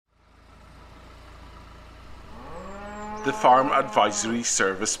the Farm Advisory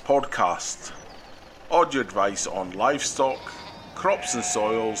Service podcast. Audio advice on livestock, crops and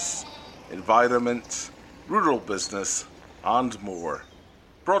soils, environment, rural business and more.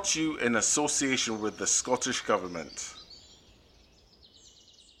 Brought to you in association with the Scottish Government.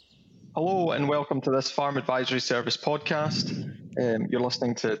 Hello and welcome to this Farm Advisory Service podcast. You're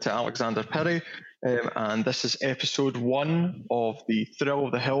listening to Alexander Pirie, and this is episode 1 of the Thrill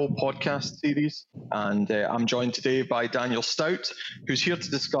of the Hill podcast series. And I'm joined today by Daniel Stout, who's here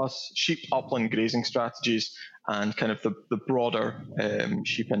to discuss sheep upland grazing strategies and kind of the broader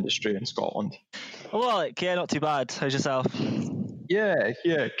sheep industry in Scotland. Hello, Alec. Yeah, not too bad. How's yourself? Yeah,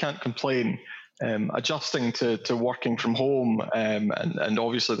 can't complain. Adjusting to working from home, and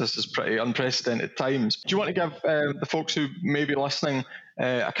obviously this is pretty unprecedented times. Do you want to give the folks who may be listening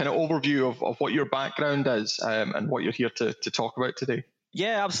a kind of overview of what your background is and what you're here to talk about today?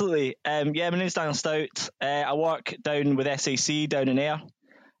 Yeah, absolutely. My name's Daniel Stout. I work down with SAC down in Ayr.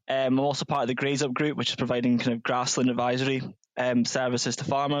 I'm also part of the Graze Up group, which is providing kind of grassland advisory services to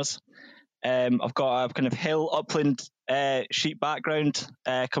farmers. I've got a kind of hill upland sheep background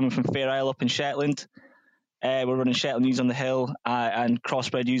coming from Fair Isle up in Shetland. We're running Shetland ewes on the hill and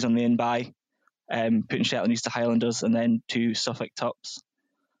crossbred ewes on the in-by, putting Shetland ewes to Highlanders and then to Suffolk Tups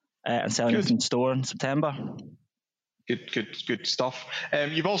and selling them in store in September. Good stuff.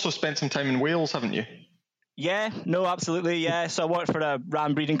 You've also spent some time in Wales, haven't you? Yeah, no, absolutely, yeah. So I worked for a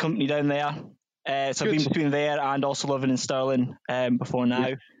ram breeding company down there. So I've been between there and also living in Stirling before now.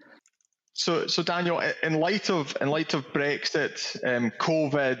 Yeah. So Daniel, in light of Brexit,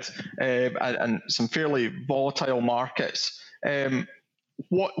 COVID, and some fairly volatile markets,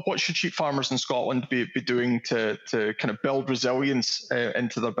 what should sheep farmers in Scotland be doing to kind of build resilience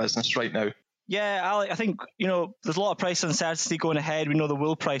into their business right now? Yeah, Alec, I think there's a lot of price uncertainty going ahead. We know the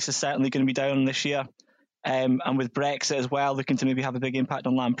wool price is certainly going to be down this year, and with Brexit as well, looking to maybe have a big impact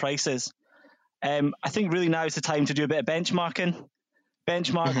on lamb prices. I think really now is the time to do a bit of benchmarking.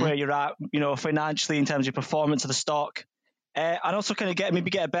 Where you're at, financially in terms of your performance of the stock, and also kind of get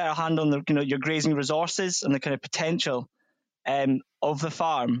a better hand on the your grazing resources and the kind of potential of the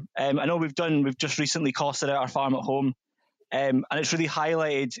farm. I know we've just recently costed out our farm at home, and it's really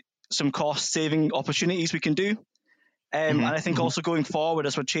highlighted some cost saving opportunities we can do. And I think also going forward,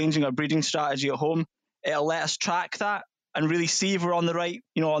 as we're changing our breeding strategy at home, it'll let us track that and really see if we're on the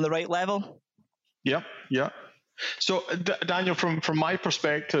right level. Yeah. So, Daniel, from my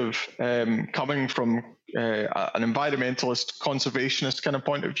perspective, coming from an environmentalist, conservationist kind of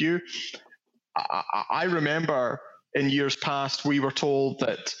point of view, I remember in years past we were told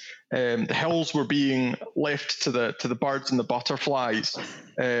that the hills were being left to the birds and the butterflies.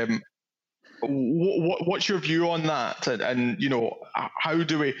 What's your view on that? And how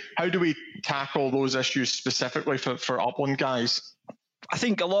do we tackle those issues specifically for upland guys? I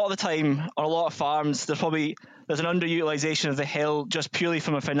think a lot of the time, on a lot of farms, there's an underutilization of the hill just purely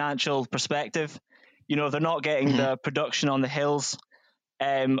from a financial perspective. They're not getting the production on the hills,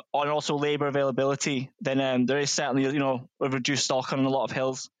 and also labour availability. Then there is certainly a reduced stock on a lot of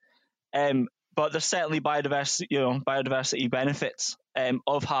hills, but there's certainly biodiversity benefits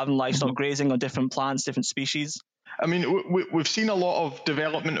of having livestock grazing on different plants, different species. I mean, we've seen a lot of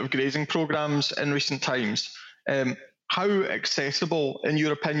development of grazing programs in recent times. How accessible, in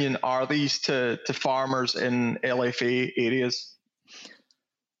your opinion, are these to farmers in LFA areas?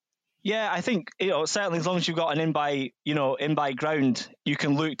 Yeah, I think certainly as long as you've got an in-by ground, you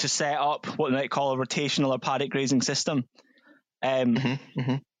can look to set up what they might call a rotational or paddock grazing system.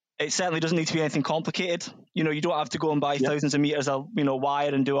 It certainly doesn't need to be anything complicated. You don't have to go and buy thousands of meters of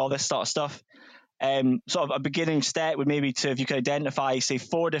wire and do all this sort of stuff. Sort of a beginning step would maybe if you could identify, say,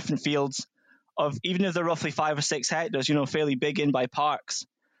 4 different fields of, even if they're roughly 5 or 6 hectares, fairly big in-by parks.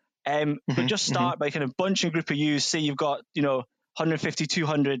 But just start by kind of bunching a group of ewes. Say you've got 150,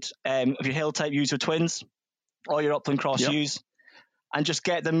 200 of your hill type ewes or twins, or your upland cross ewes, and just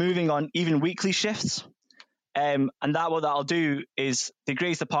get them moving on even weekly shifts. And what that'll do is they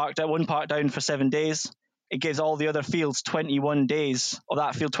graze one park down for 7 days. It gives all the other fields 21 days, or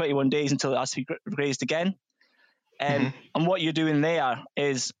that field 21 days until it has to be grazed again. And what you're doing there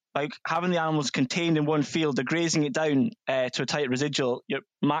is, by having the animals contained in one field, they're grazing it down to a tight residual. You're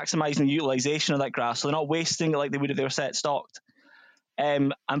maximising the utilisation of that grass, so they're not wasting it like they would if they were set stocked.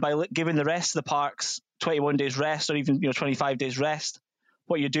 And by giving the rest of the parks 21 days rest, or even 25 days rest,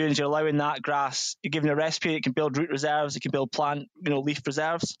 what you're doing is you're allowing that grass, you're giving it a rest period. It can build root reserves, it can build plant leaf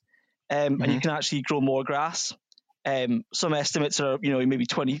reserves, and you can actually grow more grass. Some estimates are maybe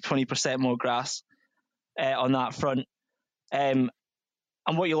 20% more grass on that front.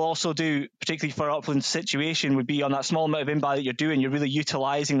 And what you'll also do, particularly for upland situation, would be on that small amount of in-buy that you're doing, you're really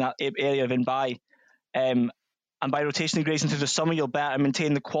utilising that area of in-buy. And by rotationally grazing through the summer, you'll better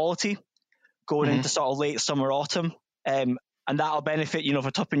maintain the quality going into sort of late summer, autumn. And that'll benefit,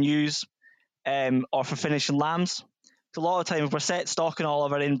 for tupping ewes or for finishing lambs. So a lot of the time, if we're set stocking all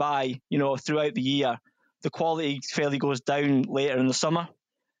of our in-buy, throughout the year, the quality fairly goes down later in the summer.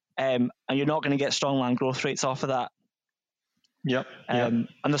 And you're not going to get strong land growth rates off of that. Yep. And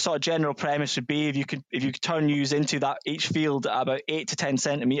the sort of general premise would be if you could turn ewes into that each field at about 8 to 10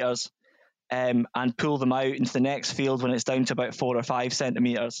 centimetres and pull them out into the next field when it's down to about 4 or 5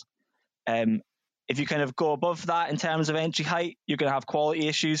 centimetres. If you kind of go above that in terms of entry height, you're going to have quality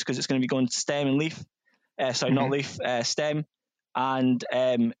issues because it's going to be going stem and leaf. Not leaf, stem. And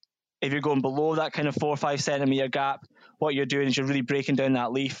if you're going below that kind of 4 or 5 centimetre gap, what you're doing is you're really breaking down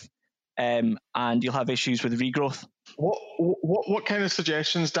that leaf and you'll have issues with regrowth. What kind of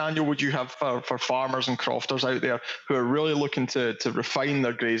suggestions, Daniel, would you have for farmers and crofters out there who are really looking to refine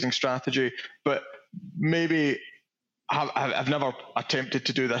their grazing strategy, but maybe have never attempted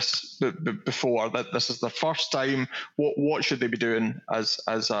to do this before, that this is their first time? What should they be doing as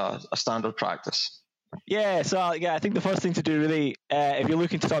a standard practice? Yeah, so I think the first thing to do really, if you're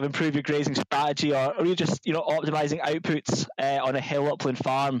looking to sort of improve your grazing strategy or you're just optimizing outputs on a hill upland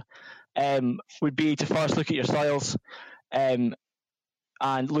farm, would be to first look at your soils and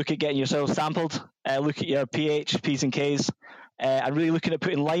look at getting your soils sampled, look at your pH, P's and K's, and really looking at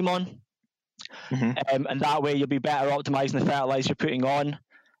putting lime on. And that way you'll be better optimizing the fertilizer you're putting on.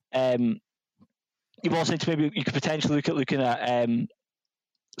 You've also need to you could potentially look at looking at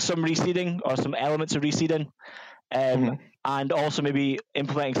some reseeding or some elements of reseeding, and also maybe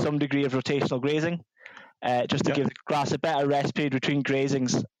implementing some degree of rotational grazing, just to give the grass a better rest period between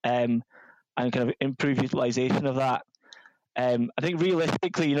grazings, and kind of improve utilization of that. I think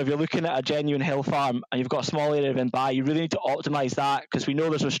realistically, if you're looking at a genuine hill farm and you've got a small area of in-buy, you really need to optimize that, because we know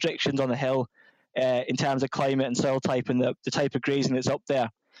there's restrictions on the hill in terms of climate and soil type and the type of grazing that's up there.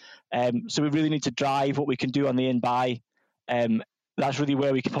 So we really need to drive what we can do on the in-buy. That's really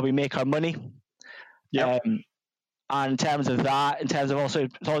where we can probably make our money. And in terms of that, in terms of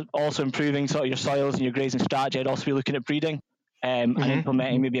also improving sort of your soils and your grazing strategy, I'd also be looking at breeding and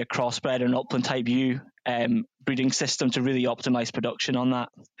implementing maybe a crossbred or an upland type ewe breeding system to really optimize production on that.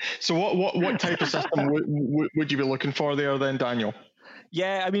 So what type of system would you be looking for there then, Daniel?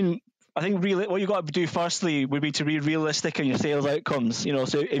 Yeah, I mean, I think really what you've got to do firstly would be to be realistic in your sales outcomes.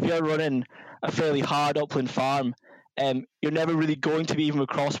 So if you're running a fairly hard upland farm, you're never really going to be, even with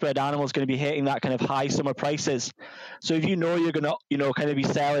crossbred animals, going to be hitting that kind of high summer prices. So if you're going to, kind of be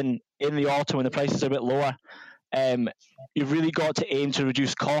selling in the autumn when the prices are a bit lower, you've really got to aim to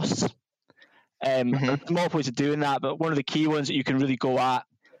reduce costs. There's multiple ways of doing that, but one of the key ones that you can really go at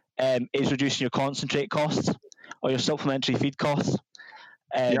is reducing your concentrate costs or your supplementary feed costs.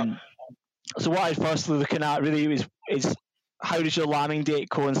 So what I'm firstly looking at really is how does your lambing date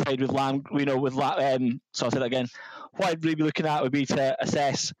coincide with so I'll say that again. What I'd really be looking at would be to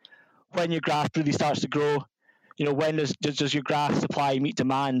assess when your grass really starts to grow. When does your grass supply meet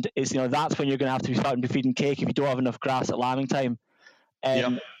demand? That's when you're going to have to be starting to feed cake if you don't have enough grass at lambing time.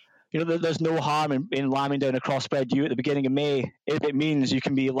 There's no harm in lambing down a crossbred ewe at the beginning of May if it means you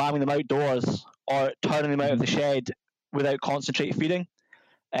can be lambing them outdoors or turning them out of the shed without concentrate feeding.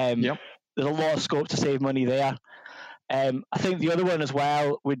 There's a lot of scope to save money there. I think the other one as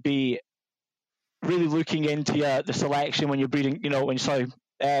well would be really looking into the selection when you're breeding,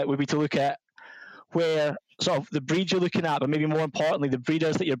 would be to look at where sort of the breeds you're looking at, but maybe more importantly, the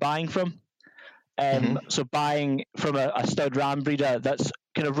breeders that you're buying from. So buying from a stud ram breeder that's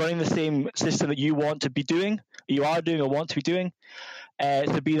kind of running the same system that you want to be doing, you are doing or want to be doing,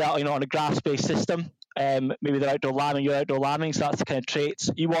 to be that, on a grass-based system. Maybe they're outdoor lambing, you're outdoor lambing, so that's the kind of traits.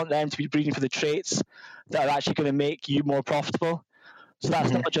 You want them to be breeding for the traits that are actually going to make you more profitable. So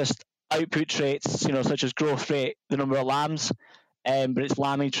that's not just output traits, such as growth rate, the number of lambs, but it's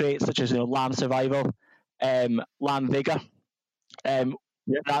lambing traits such as, lamb survival, lamb vigor.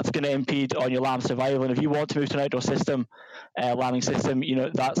 That's going to impede on your lamb survival. And if you want to move to an outdoor system, lambing system,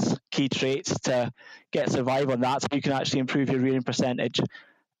 that's key traits to get survival, and that's how you can actually improve your rearing percentage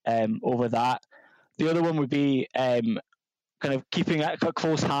over that. The other one would be kind of keeping a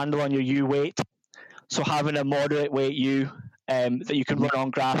close handle on your ewe weight. So having a moderate weight ewe that you can run on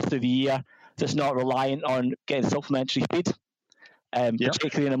grass through the year that's not reliant on getting supplementary feed,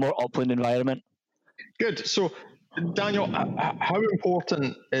 particularly in a more upland environment. Good. So, Daniel, how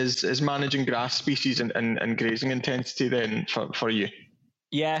important is managing grass species and grazing intensity then for you?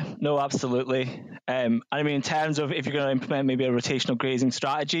 Yeah, no, absolutely. I mean, in terms of if you're going to implement maybe a rotational grazing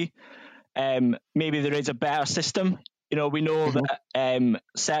strategy, maybe there is a better system. We know that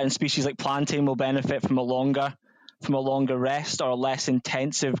certain species like plantain will benefit from a longer rest or less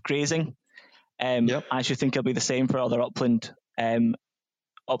intensive grazing. I should think it'll be the same for other upland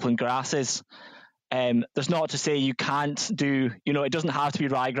grasses. There's not to say you can't do, it doesn't have to be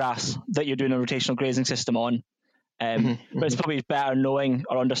ryegrass that you're doing a rotational grazing system on. But it's probably better knowing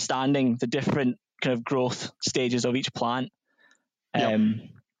or understanding the different kind of growth stages of each plant.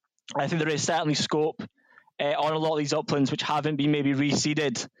 I think there is certainly scope on a lot of these uplands which haven't been maybe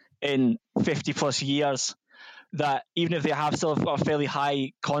reseeded in 50 plus years, that even if they have still got a fairly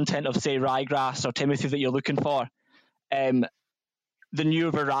high content of, say, ryegrass or timothy that you're looking for, the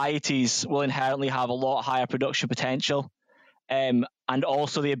newer varieties will inherently have a lot higher production potential, and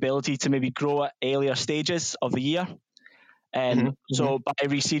also the ability to maybe grow at earlier stages of the year. So by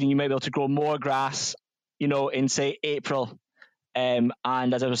reseeding, you might be able to grow more grass, in, say, April. And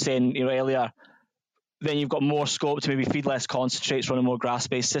as I was saying earlier, then you've got more scope to maybe feed less concentrates, run a more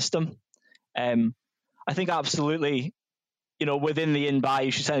grass-based system. I think absolutely, within the in-buy,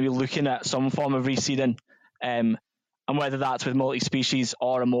 you should certainly be looking at some form of reseeding, and whether that's with multi-species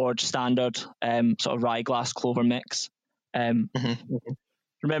or a more standard sort of rye-grass clover mix.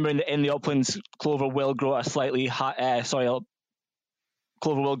 Remember, in the uplands, clover will grow at clover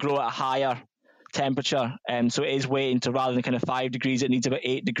will grow at a higher temperature, so it is waiting to, rather than kind of 5 degrees, it needs about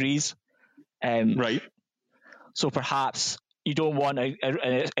 8 degrees. Right. So perhaps you don't want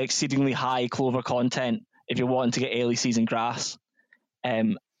an exceedingly high clover content if you're wanting to get early season grass.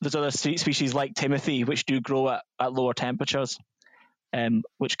 There's other species like timothy which do grow at lower temperatures,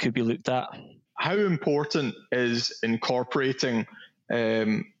 which could be looked at. How important is incorporating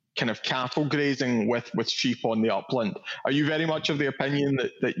kind of cattle grazing with sheep on the upland? Are you very much of the opinion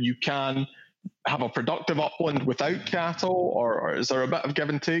that you can have a productive upland without cattle, or is there a bit of give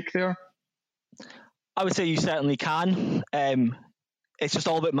and take there? I would say you certainly can. It's just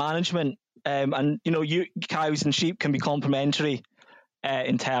all about management, and cows and sheep can be complementary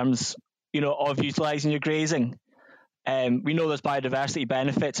in terms of utilising your grazing. We know there's biodiversity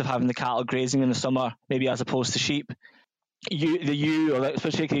benefits of having the cattle grazing in the summer, maybe as opposed to sheep. The ewe, or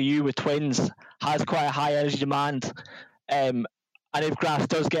particularly ewe with twins, has quite a high energy demand, and if grass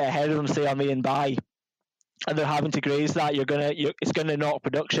does get ahead of them, say on the in-buy, and they're having to graze that, it's gonna knock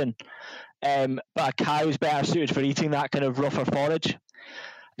production. But a cow is better suited for eating that kind of rougher forage.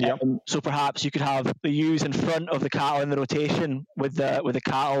 So perhaps you could have the ewes in front of the cattle in the rotation, with the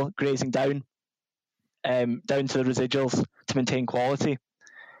cattle grazing down to the residuals to maintain quality.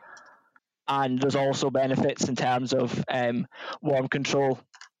 And there's also benefits in terms of worm control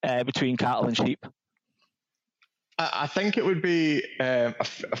between cattle and sheep. I think it would be a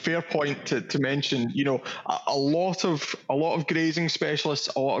fair point to mention. A lot of grazing specialists,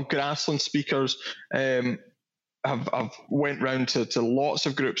 a lot of grassland speakers have went round to lots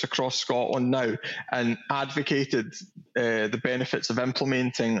of groups across Scotland now and advocated the benefits of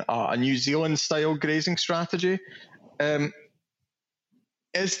implementing a New Zealand style grazing strategy.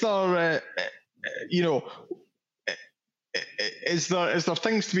 Is there is there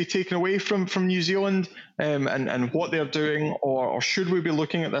things to be taken away from New Zealand and what they're doing, or should we be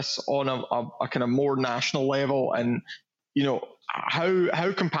looking at this on a kind of more national level? And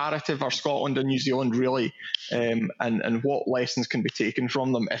how comparative are Scotland and New Zealand really, and what lessons can be taken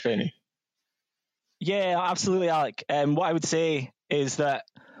from them, if any? Yeah, absolutely, Alec. What I would say is that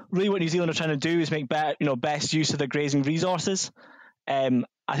really what New Zealand are trying to do is make best use of their grazing resources.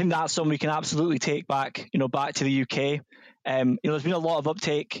 I think that's something we can absolutely take back to the UK. There's been a lot of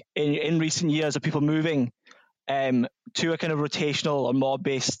uptake in recent years of people moving to a kind of rotational or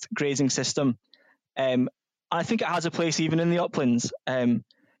mob-based grazing system. I think it has a place even in the uplands.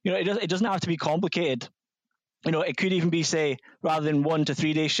 It doesn't have to be complicated. It could even be, say, rather than 1 to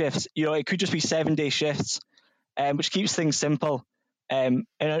 3 day shifts, it could just be 7-day shifts, which keeps things simple. And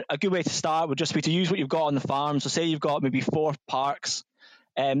a good way to start would just be to use what you've got on the farm. So say you've got maybe 4 parks.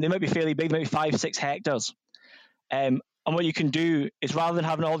 They might be fairly big, they might be 5-6 hectares. And what you can do is, rather than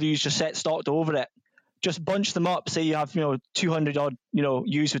having all the ewes just set stocked over it, just bunch them up. Say you have 200 odd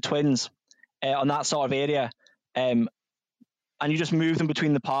ewes with twins on that sort of area, and you just move them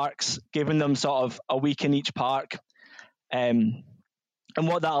between the parks, giving them sort of a week in each park. And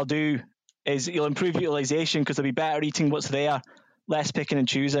what that'll do is you'll improve utilisation because they'll be better eating what's there, less picking and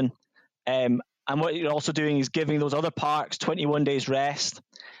choosing. And what you're also doing is giving those other parks 21 days rest.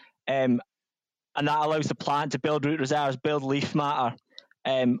 And that allows the plant to build root reserves, build leaf matter,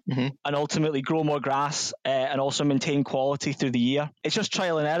 and ultimately grow more grass and also maintain quality through the year. It's just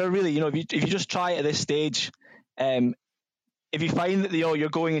trial and error, really. If you just try it at this stage, if you find that you're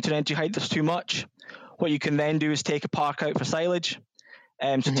going into an entry height that's too much, what you can then do is take a park out for silage.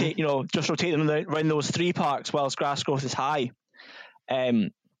 Take just rotate them around those 3 parks whilst grass growth is high.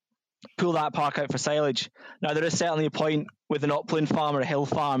 Pull that park out for silage. Now, there is certainly a point with an upland farm or a hill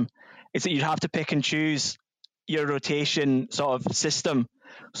farm, is that you'd have to pick and choose your rotation sort of system,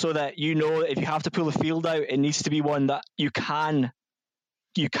 so that if you have to pull a field out, it needs to be one that you can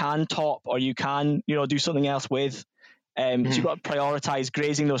top, or you can do something else with. So you've got to prioritise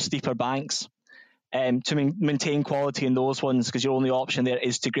grazing those steeper banks to maintain quality in those ones, because your only option there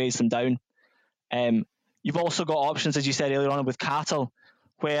is to graze them down. You've also got options, as you said earlier on, with cattle,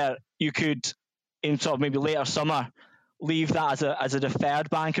 where you could, in sort of maybe later summer, leave that as a deferred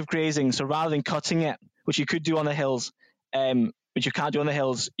bank of grazing. So rather than cutting it, which you could do on the hills, which you can't do on the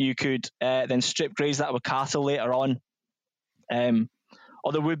hills, you could then strip graze that with cattle later on.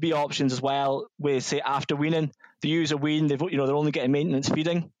 Or there would be options as well with, say, after weaning, they use a wean, they're only getting maintenance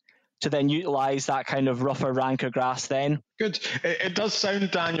feeding, to then utilise that kind of rougher, ranker grass then. Good. It does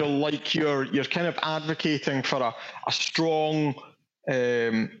sound, Daniel, like you're kind of advocating for a strong,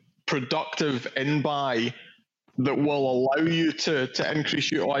 productive in-buy that will allow you to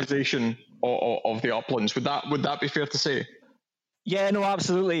increase utilisation of the uplands. Would that be fair to say? Yeah, no,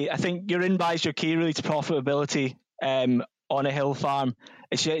 absolutely. I think your in-buy is your key really to profitability on a hill farm.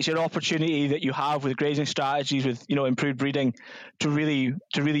 It's your opportunity that you have with grazing strategies, with improved breeding, to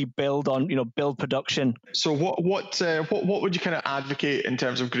really build on build production. So what would you kind of advocate in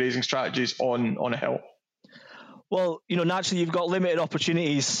terms of grazing strategies on a hill? Well, naturally you've got limited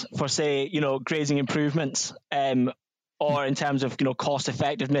opportunities for, say, grazing improvements, or in terms of cost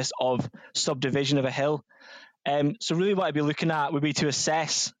effectiveness of subdivision of a hill. So really what I'd be looking at would be to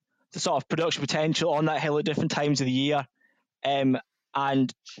assess the sort of production potential on that hill at different times of the year,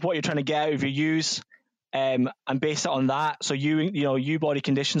 and what you're trying to get out of your ewes, and base it on that. So ewe body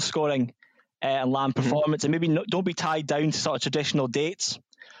condition scoring and land performance, and maybe don't be tied down to sort of traditional dates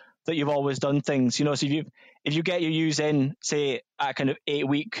that you've always done things. So if you get your ewes in, say, at kind of 8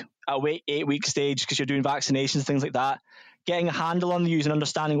 week stage, because you're doing vaccinations, things like that, getting a handle on the ewes and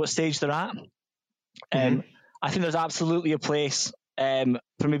understanding what stage they're at. I think there's absolutely a place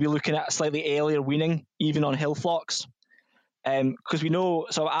for maybe looking at slightly earlier weaning, even on hill flocks. Because we know,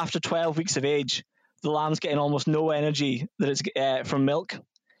 so after 12 weeks of age, the lamb's getting almost no energy that it's from milk.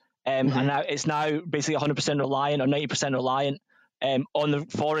 And now it's basically 100% reliant or 90% reliant on the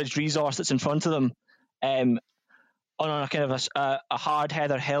forage resource that's in front of them, on a kind of a hard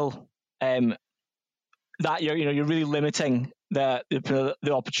heather hill. That you're really limiting the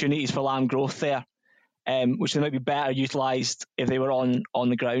opportunities for lamb growth there, which they might be better utilised if they were on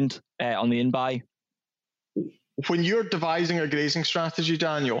the ground, on the in-buy. When you're devising a grazing strategy,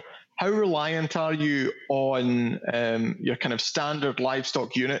 Daniel, how reliant are you on your kind of standard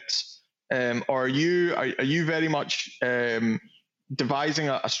livestock units, or are you very much devising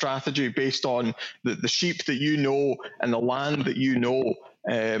a strategy based on the sheep that and the land that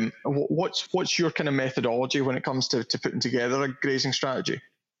what's your kind of methodology when it comes to putting together a grazing strategy?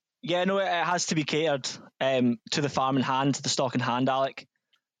 Yeah, no, it has to be catered to the farm in hand, to the stock in hand, Alec.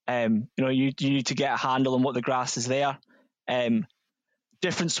 You need to get a handle on what the grass is there.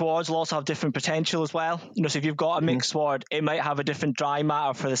 Different swards will also have different potential as well. So if you've got a mixed sward, it might have a different dry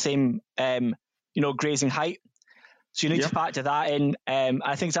matter for the same, grazing height. So you need to factor that in.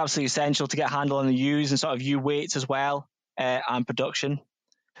 I think it's absolutely essential to get a handle on the ewes and sort of ewe weights as well, and production.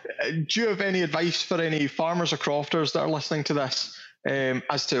 Do you have any advice for any farmers or crofters that are listening to this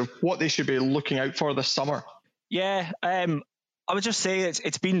as to what they should be looking out for this summer? Yeah, I would just say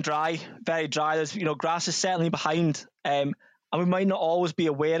it's been dry, very dry. There's, grass is certainly behind, and we might not always be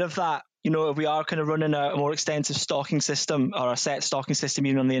aware of that. If we are kind of running a more extensive stocking system, or a set stocking system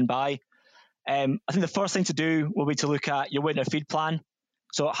even on the in-buy. I think the first thing to do will be to look at your winter feed plan.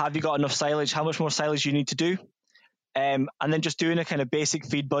 So have you got enough silage? How much more silage do you need to do? And then just doing a kind of basic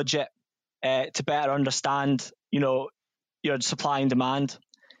feed budget to better understand, your supply and demand.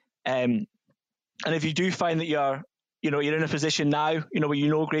 And if you do find that you're in a position now,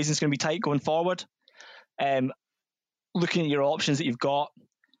 where grazing is going to be tight going forward, looking at your options that you've got,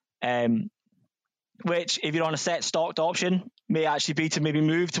 which if you're on a set stocked option, may actually be to maybe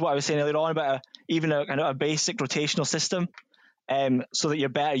move to what I was saying earlier on about even a kind of a basic rotational system, so that you're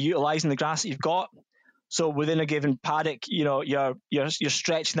better utilising the grass that you've got. So within a given paddock, you're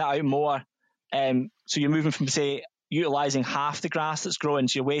stretching that out more. So you're moving from, say, utilising half the grass that's growing,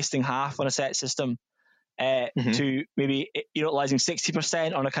 so you're wasting half on a set system, to maybe utilizing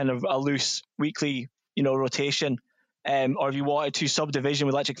 60% on a kind of a loose weekly, rotation. Or if you wanted to subdivision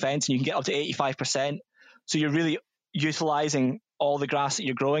with electric fencing, you can get up to 85%. So you're really utilizing all the grass that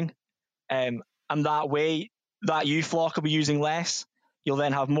you're growing. And that way, that ewe flock will be using less. You'll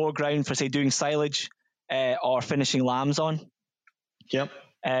then have more ground for, say, doing silage or finishing lambs on. Yep.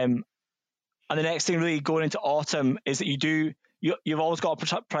 And the next thing really going into autumn is that you've always got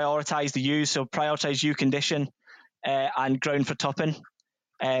to prioritize the ewes. So prioritize ewe condition and ground for tupping.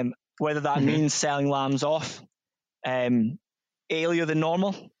 Whether that means selling lambs off earlier than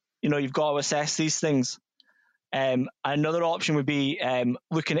normal, you've got to assess these things. Another option would be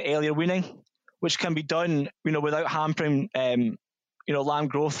looking at earlier weaning, which can be done, without hampering, lamb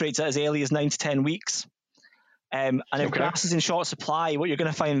growth rates as early as 9 to 10 weeks. And if grass is in short supply, what you're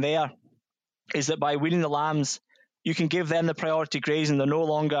going to find there is that by weaning the lambs, you can give them the priority grazing. They're no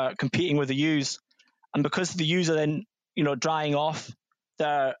longer competing with the ewes. And because the ewes are then, drying off,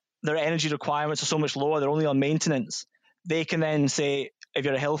 their energy requirements are so much lower, they're only on maintenance. They can then, say, if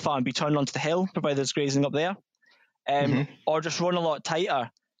you're a hill farm, be turned onto the hill, provided there's grazing up there. Or just run a lot tighter.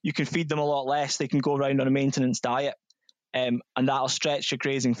 You can feed them a lot less. They can go around on a maintenance diet. And that'll stretch your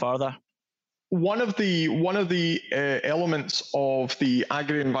grazing further. One of the elements of the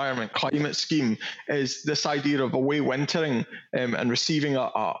agri-environment climate scheme is this idea of away wintering and receiving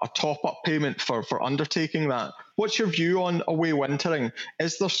a top-up payment for undertaking that. What's your view on away wintering?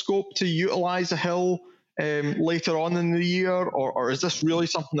 Is there scope to utilise a hill later on in the year, or is this really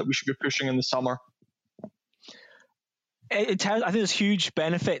something that we should be pushing in the summer? I think there's huge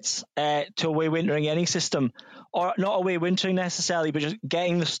benefits to away wintering any system, or not away wintering necessarily, but just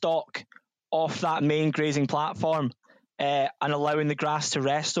getting the stock off that main grazing platform and allowing the grass to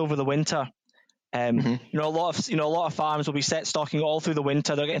rest over the winter. A lot of farms will be set stocking all through the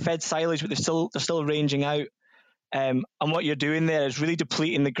winter. They're getting fed silage, but they're still ranging out. And what you're doing there is really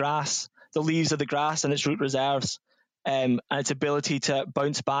depleting the grass, the leaves of the grass and its root reserves, and its ability to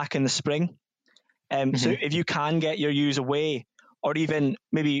bounce back in the spring. So if you can get your ewes away, or even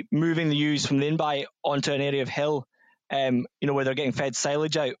maybe moving the ewes from the in-by onto an area of hill, where they're getting fed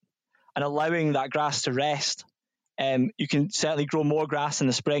silage out, and allowing that grass to rest, you can certainly grow more grass in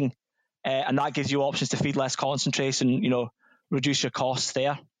the spring, and that gives you options to feed less concentration, reduce your costs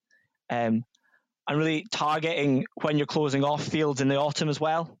there. And really targeting when you're closing off fields in the autumn as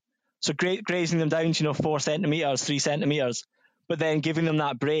well. So grazing them down to 4 centimetres, 3 centimetres, but then giving them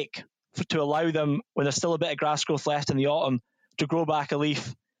that break to allow them, when there's still a bit of grass growth left in the autumn, to grow back a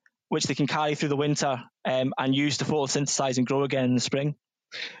leaf, which they can carry through the winter and use to photosynthesize and grow again in the spring.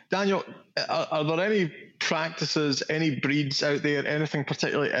 Daniel, are there any practices, any breeds out there, anything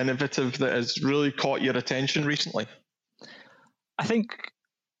particularly innovative that has really caught your attention recently? I think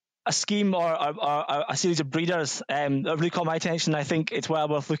a scheme or a series of breeders that really caught my attention, I think it's well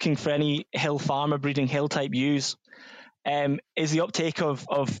worth looking for any hill farmer breeding hill-type ewes, is the uptake of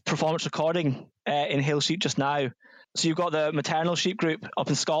performance recording in hill sheep just now. So you've got the maternal sheep group up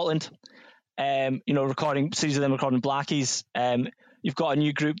in Scotland, recording series of them recording blackies. You've got a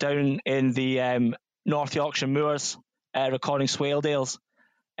new group down in the North Yorkshire moors recording Swaledales.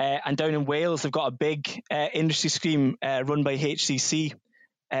 And down in Wales, they've got a big industry scheme run by HCC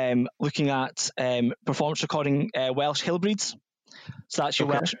looking at performance recording Welsh hill breeds. So that's your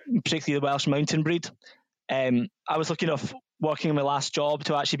Welsh, particularly the Welsh mountain breed. I was lucky enough working in my last job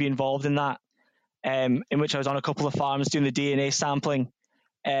to actually be involved in that, in which I was on a couple of farms doing the DNA sampling,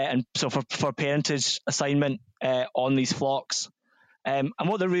 and so for parentage assignment on these flocks. And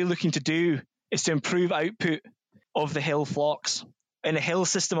what they're really looking to do is to improve output of the hill flocks. In a hill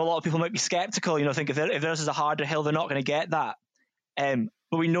system, a lot of people might be sceptical, think if theirs is a harder hill, they're not going to get that.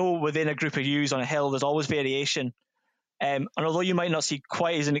 But we know within a group of ewes on a hill, there's always variation. And although you might not see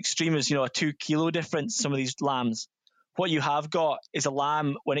quite as an extreme as, a 2 kilo difference, some of these lambs, what you have got is a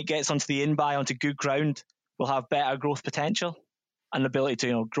lamb, when it gets onto the in-by, onto good ground, will have better growth potential and the ability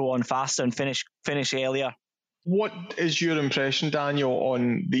to, grow on faster and finish earlier. What is your impression, Daniel,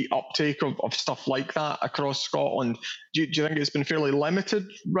 on the uptake of stuff like that across Scotland? Do you think it's been fairly limited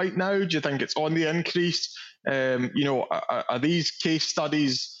right now? Do you think it's on the increase? Are these case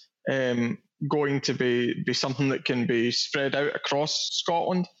studies going to be something that can be spread out across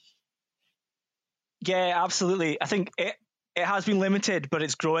Scotland? Yeah, absolutely. I think it has been limited, but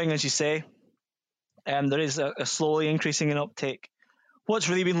it's growing, as you say. There is a slowly increasing in uptake. What's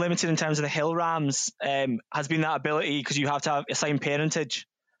really been limited in terms of the hill rams has been that ability, because you have to have assigned parentage,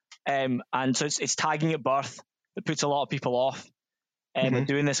 and so it's tagging at birth that puts a lot of people off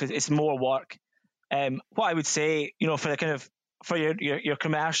doing this. It's more work. What I would say, for the for your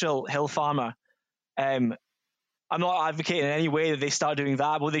commercial hill farmer, I'm not advocating in any way that they start doing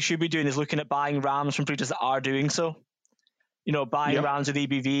that. What they should be doing is looking at buying rams from breeders that are doing so. Buying rams with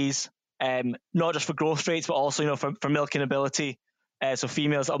EBVs, not just for growth rates, but also, for milking ability. So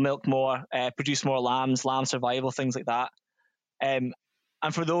females that'll milk more, produce more lambs, lamb survival, things like that. And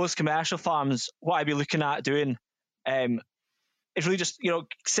for those commercial farms, what I'd be looking at doing is really just,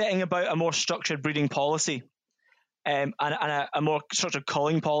 setting about a more structured breeding policy and a more structured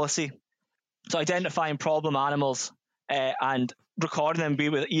culling policy. So identifying problem animals and recording them, be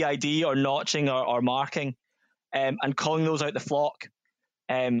with EID or notching or marking, and culling those out the flock.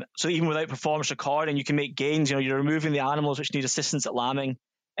 So even without performance recording, you can make gains. You're removing the animals which need assistance at lambing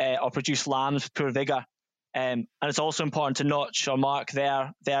or produce lambs with poor vigour. And it's also important to notch or mark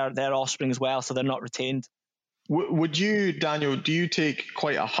their offspring as well, so they're not retained. Would you, Daniel, do you take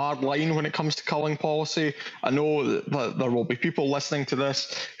quite a hard line when it comes to culling policy? I know that there will be people listening to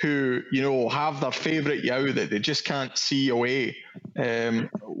this who, have their favourite yow that they just can't see away.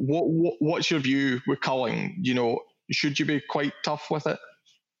 What's your view with culling? Should you be quite tough with it?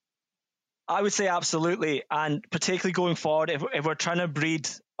 I would say absolutely, and particularly going forward, if we're trying to breed,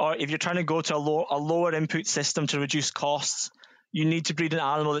 or if you're trying to go to a lower input system to reduce costs, you need to breed an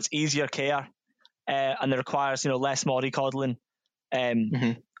animal that's easier care. And that requires, less mollycoddling.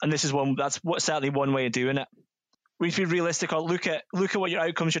 And this is certainly one way of doing it. We need to be realistic, or look at what your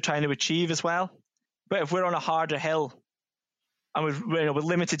outcomes you're trying to achieve as well. But if we're on a harder hill and we're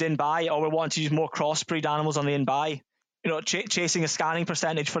limited in-buy, or we're wanting to use more crossbreed animals on the in-buy, chasing a scanning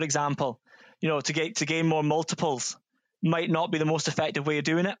percentage, for example, to gain more multiples might not be the most effective way of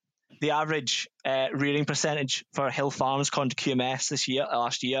doing it. The average rearing percentage for hill farms according to QMS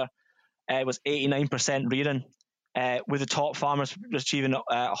last year, was 89% rearing, with the top farmers achieving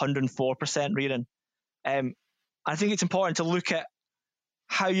 104% rearing. I think it's important to look at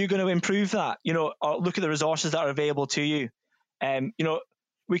how you're going to improve that, or look at the resources that are available to you.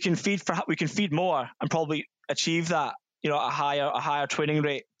 We can feed more and probably achieve that, a higher twinning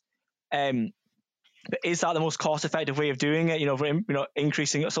rate. But is that the most cost-effective way of doing it? For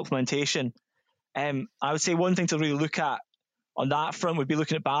increasing supplementation. I would say one thing to really look at on that front would be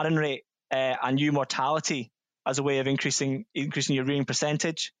looking at barren rate and ewe mortality as a way of increasing your rearing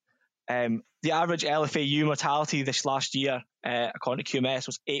percentage. The average LFA ewe mortality this last year, according to QMS,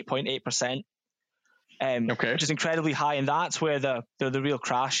 was 8.8%, which is incredibly high, and that's where the real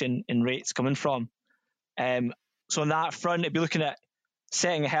crash in rates coming from. So on that front, it'd be looking at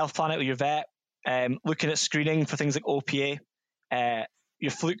setting a health plan out with your vet, looking at screening for things like OPA,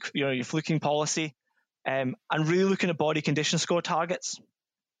 your fluking policy, and really looking at body condition score targets.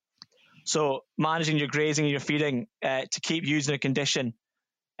 So managing your grazing and your feeding to keep using a condition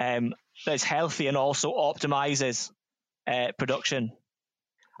that's healthy and also optimizes production.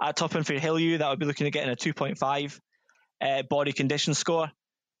 At top end for your hill ewe, that would be looking at getting a 2.5 body condition score.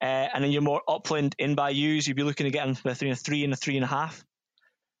 And then your more upland in-buy ewes, you'd be looking at getting between a 3 and a 3.5.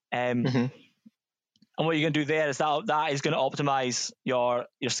 And what you're going to do there is that is going to optimize your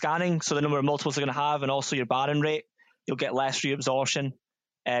scanning, so the number of multiples they're going to have, and also your barren rate. You'll get less reabsorption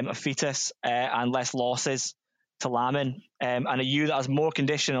of fetus and less losses to lambing. And a ewe that has more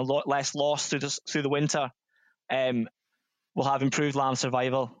condition, a lot less loss through the winter, will have improved lamb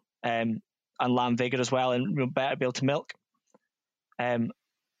survival and lamb vigor as well, and will better be able to milk. And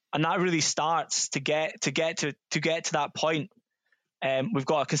that really starts to get to that point. We've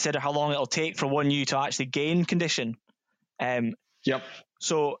got to consider how long it'll take for one ewe to actually gain condition.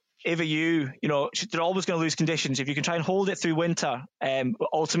 So if a ewe, they're always going to lose conditions. If you can try and hold it through winter, but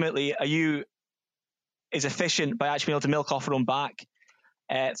ultimately a ewe is efficient by actually being able to milk off her own back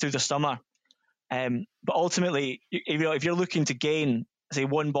through the summer. But ultimately, if you're looking to gain, say,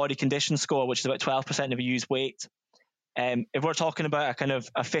 one body condition score, which is about 12% of a ewe's weight, if we're talking about a kind of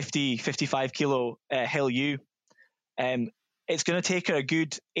a 50, 55 kilo hill ewe, it's going to take her a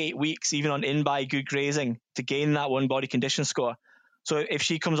good 8 weeks, even on in-buy good grazing, to gain that one body condition score. So if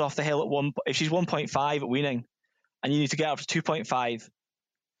she comes off the hill if she's 1.5 at weaning, and you need to get up to 2.5,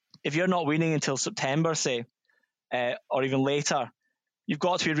 if you're not weaning until September, say, or even later, you've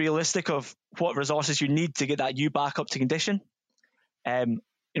got to be realistic of what resources you need to get that ewe back up to condition.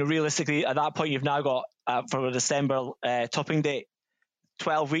 Realistically, at that point, you've now got, for a December topping date,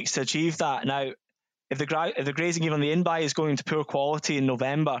 12 weeks to achieve that. Now, if the grazing even on the in-buy is going to poor quality in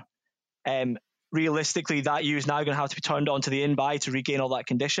November, realistically, that ewe is now going to have to be turned onto the in-buy to regain all that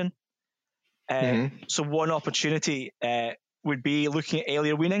condition. So one opportunity would be looking at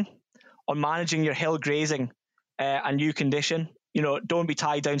earlier weaning, or managing your hill grazing and new condition. Don't be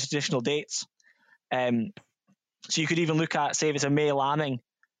tied down to traditional dates. So you could even look at, say, if it's a May lambing,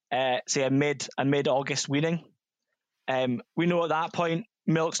 say a mid-August weaning. We know at that point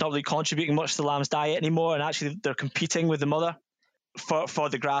milk's not really contributing much to the lamb's diet anymore, and actually they're competing with the mother for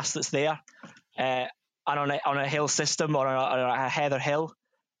the grass that's there. And on a hill system or a heather hill,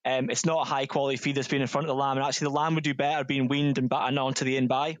 it's not a high quality feed that's been in front of the lamb, and actually the lamb would do better being weaned and battened onto the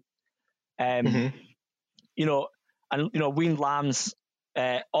in-by. Weaned lambs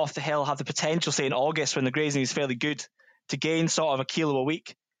off the hill have the potential, say in August when the grazing is fairly good, to gain sort of a kilo a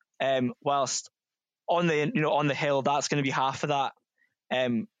week, whilst on the hill that's going to be half of that.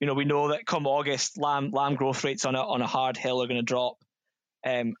 We know that come August, lamb growth rates on a hard hill are going to drop,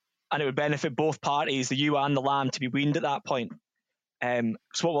 and it would benefit both parties, the ewe and the lamb, to be weaned at that point. So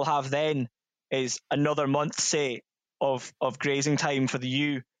what we'll have then is another month, say, of grazing time for the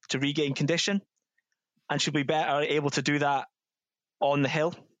ewe to regain condition, and she'll be better able to do that on the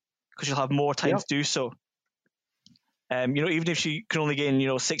hill because she'll have more time to do so. Even if she can only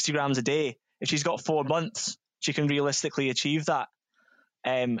gain 60 grams a day, if she's got 4 months, she can realistically achieve that.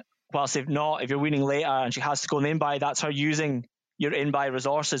 Whilst if you're weaning later and she has to go in the in-by, that's her using your in-by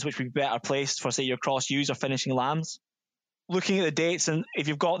resources, which would be better placed for, say, your cross ewes or finishing lambs. Looking at the dates, and if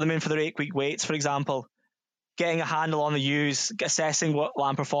you've got them in for their 8-week weights, for example, getting a handle on the ewes, assessing what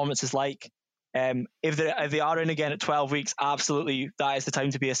lamb performance is like. If they are in again at 12 weeks, absolutely, that is the time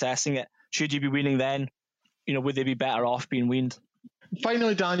to be assessing it. Should you be weaning then? Would they be better off being weaned?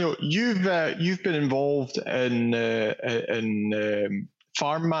 Finally, Daniel, you've been involved in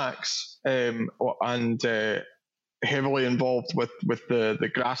Farm Max and heavily involved with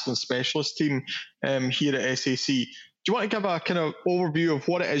the grassland specialist team here at SAC. Do you want to give a kind of overview of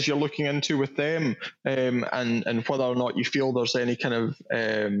what it is you're looking into with them, and whether or not you feel there's any kind of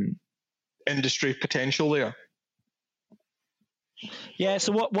industry potential there? Yeah,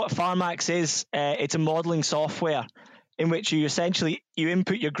 so what FarmMax is, it's a modelling software in which you essentially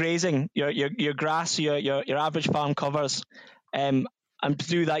input your grazing, your grass, your average farm covers, and to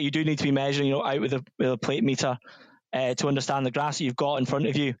do that you do need to be measuring out with a plate meter to understand the grass that you've got in front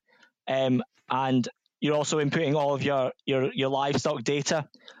of you, and you're also inputting all of your livestock data,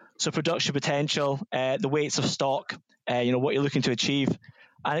 so production potential, the weights of stock, what you're looking to achieve,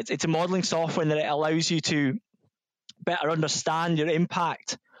 and it's a modelling software in that it allows you to better understand your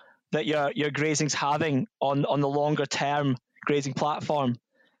impact that your grazing's having on the longer term grazing platform,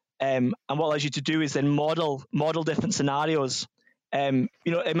 and what allows you to do is then model different scenarios.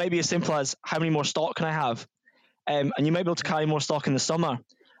 It might be as simple as how many more stock can I have, and you might be able to carry more stock in the summer,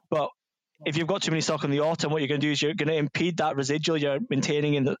 but if you've got too many stock in the autumn, what you're going to do is you're going to impede that residual you're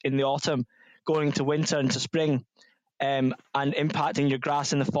maintaining in the autumn going into winter into spring, and impacting your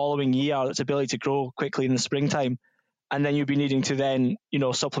grass in the following year, its ability to grow quickly in the springtime. And then you'll be needing to then,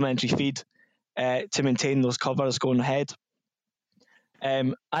 supplementary feed to maintain those covers going ahead.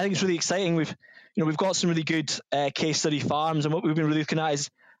 I think it's really exciting. We've got some really good case study farms, and what we've been really looking at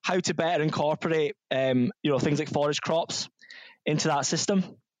is how to better incorporate, things like forage crops into that system.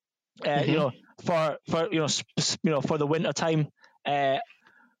 For the winter time,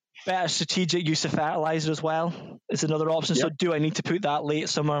 better strategic use of fertilizer as well is another option. Yep. So, do I need to put that late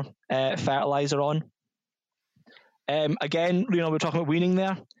summer fertilizer on? Again, we're talking about weaning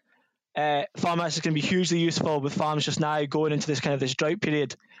there. FarmMax is going to be hugely useful with farms just now going into this drought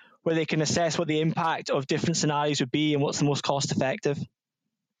period, where they can assess what the impact of different scenarios would be and what's the most cost effective.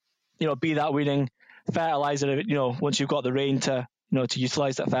 Be that weaning, fertilizer. Once you've got the rain to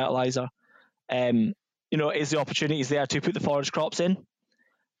utilize that fertilizer. Is the opportunities there to put the forage crops in?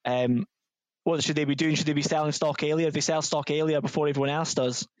 What should they be doing? Should they be selling stock earlier? If they sell stock earlier before everyone else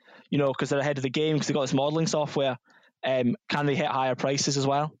does, because they're ahead of the game because they've got this modelling software, can they hit higher prices as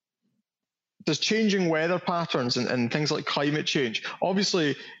well? There's changing weather patterns and things like climate change.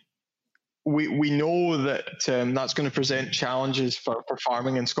 Obviously, we know that that's going to present challenges for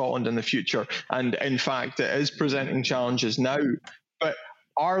farming in Scotland in the future, and in fact, it is presenting challenges now. But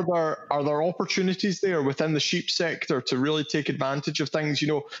are there opportunities there within the sheep sector to really take advantage of things?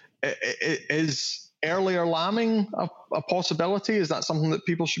 Is earlier lambing a possibility? Is that something that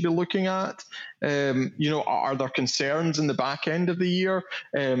people should be looking at? Are there concerns in the back end of the year?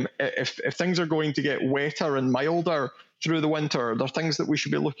 If things are going to get wetter and milder through the winter, are there things that we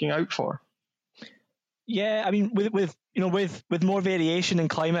should be looking out for? Yeah, I mean, with more variation in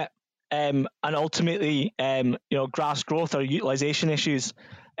climate, and ultimately, grass growth or utilization issues,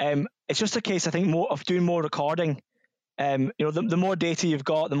 it's just a case, I think, more of doing more recording. The more data you've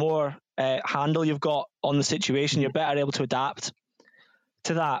got, the more handle you've got on the situation, you're better able to adapt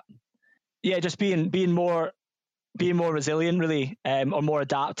to that. Yeah, just being more resilient, really, or more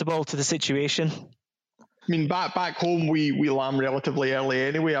adaptable to the situation. mean, back home, we lamb relatively early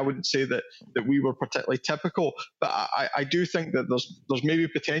anyway. I wouldn't say that we were particularly typical, but I do think that there's maybe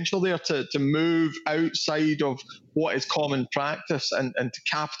potential there to move outside of what is common practice and to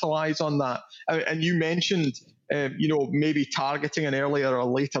capitalise on that. And you mentioned, maybe targeting an earlier or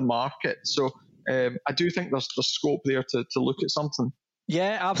later market. So I do think there's scope there to look at something.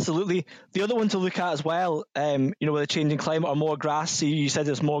 Yeah, absolutely. The other one to look at as well, with the changing climate or more grass, so you said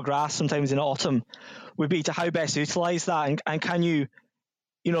there's more grass sometimes in autumn, would be to how best to utilise that. And can you,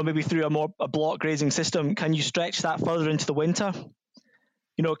 maybe through a block grazing system, can you stretch that further into the winter?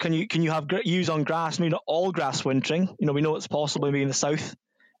 Can you have use on grass, maybe not all grass wintering? We know it's possible maybe in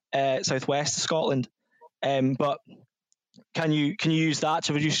the southwest of Scotland, but can you use that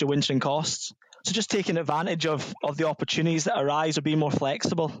to reduce your wintering costs? So just taking advantage of the opportunities that arise or being more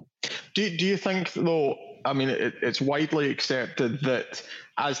flexible. Do you think, though, I mean, it's widely accepted that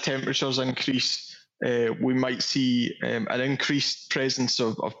as temperatures increase, we might see an increased presence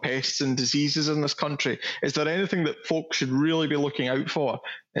of pests and diseases in this country. Is there anything that folks should really be looking out for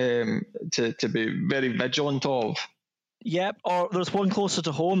to be very vigilant of? Yep, or there's one closer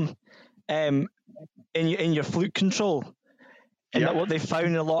to home in your fluke control. And that what they found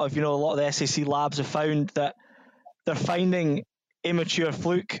in a lot of the SAC labs have found that they're finding immature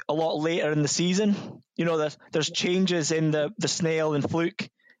fluke a lot later in the season. There's changes in the snail and fluke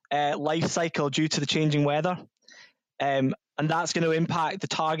life cycle due to the changing weather, and that's going to impact the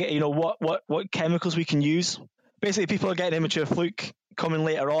target. What chemicals we can use. Basically, people are getting immature fluke coming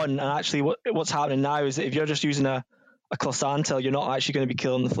later on, and actually, what's happening now is that if you're just using a closantel, you're not actually going to be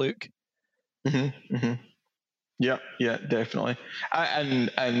killing the fluke. Mm-hmm. Mm-hmm. Yeah, definitely.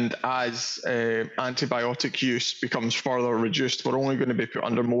 And as antibiotic use becomes further reduced, we're only going to be put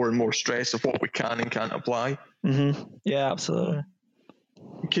under more and more stress of what we can and can't apply. Mm-hmm. Yeah, absolutely.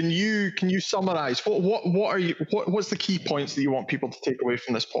 Can you summarise what's the key points that you want people to take away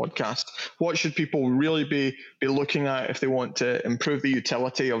from this podcast? What should people really be looking at if they want to improve the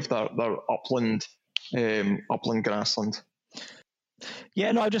utility of their upland grassland?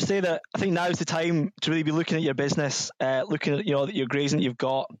 Yeah, no, I'd just say that I think now's the time to really be looking at your business, looking at your grazing that you've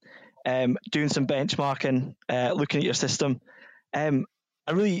got, doing some benchmarking, looking at your system, and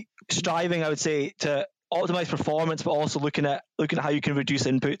really striving, I would say, to optimize performance, but also looking at how you can reduce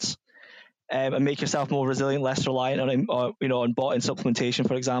inputs and make yourself more resilient, less reliant on bought-in supplementation,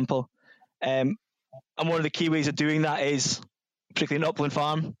 for example. And one of the key ways of doing that is, particularly an upland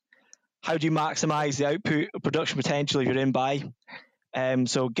farm, how do you maximize the output or production potential of your in-buy?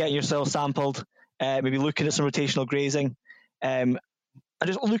 So getting your soil sampled, maybe looking at some rotational grazing, and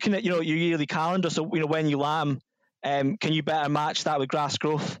just looking at your yearly calendar. So when you lamb, can you better match that with grass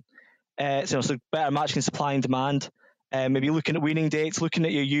growth? So better matching supply and demand. Maybe looking at weaning dates, looking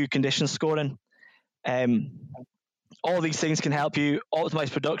at your ewe condition scoring. All these things can help you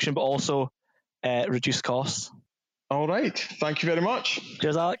optimize production, but also reduce costs. All right. Thank you very much.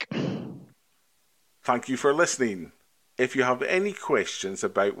 Cheers, Alec. Thank you for listening. If you have any questions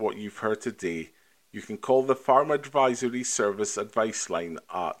about what you've heard today, you can call the Farm Advisory Service advice line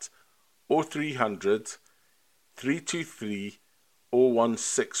at 0300 323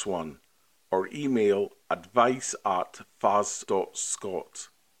 0161 or email advice@fas.scot.